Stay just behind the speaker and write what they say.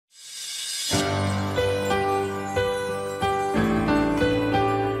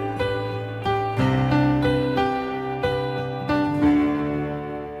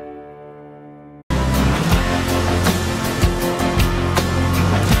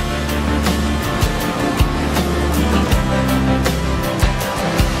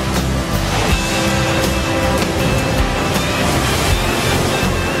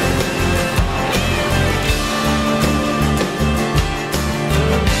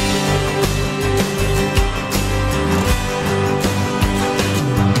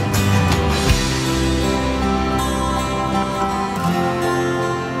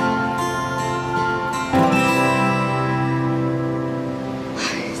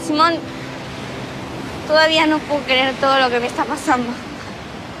Simón, todavía no puedo creer todo lo que me está pasando.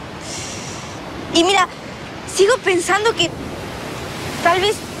 Y mira, sigo pensando que tal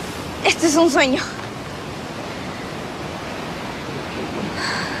vez este es un sueño.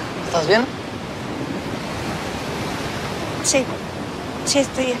 ¿Estás bien? Sí, sí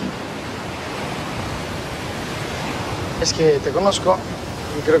estoy bien. Es que te conozco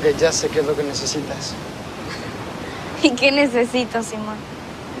y creo que ya sé qué es lo que necesitas. ¿Y qué necesito, Simón?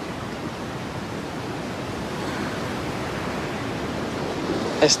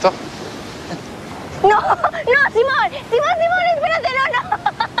 ¿Esto? ¡No! ¡No, Simón! ¡Simón, Simón! ¡Espérate! ¡No,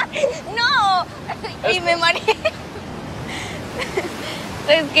 no! ¡No! Y me mareé.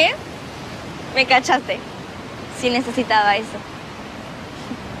 ¿Sabes qué? Me cachaste. Sí necesitaba eso.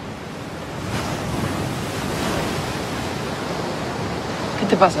 ¿Qué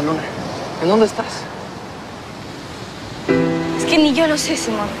te pasa, Luna? ¿En dónde estás? Es que ni yo lo sé,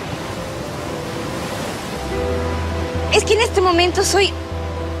 Simón. Es que en este momento soy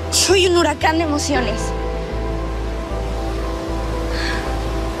un huracán de emociones.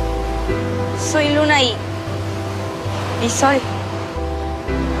 Soy luna y sol.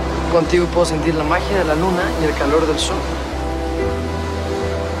 Contigo puedo sentir la magia de la luna y el calor del sol.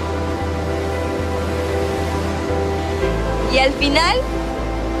 Y al final,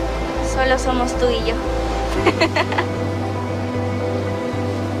 solo somos tú y yo.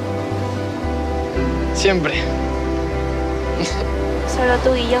 Siempre. Solo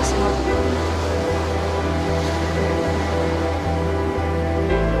tú y yo, Simón.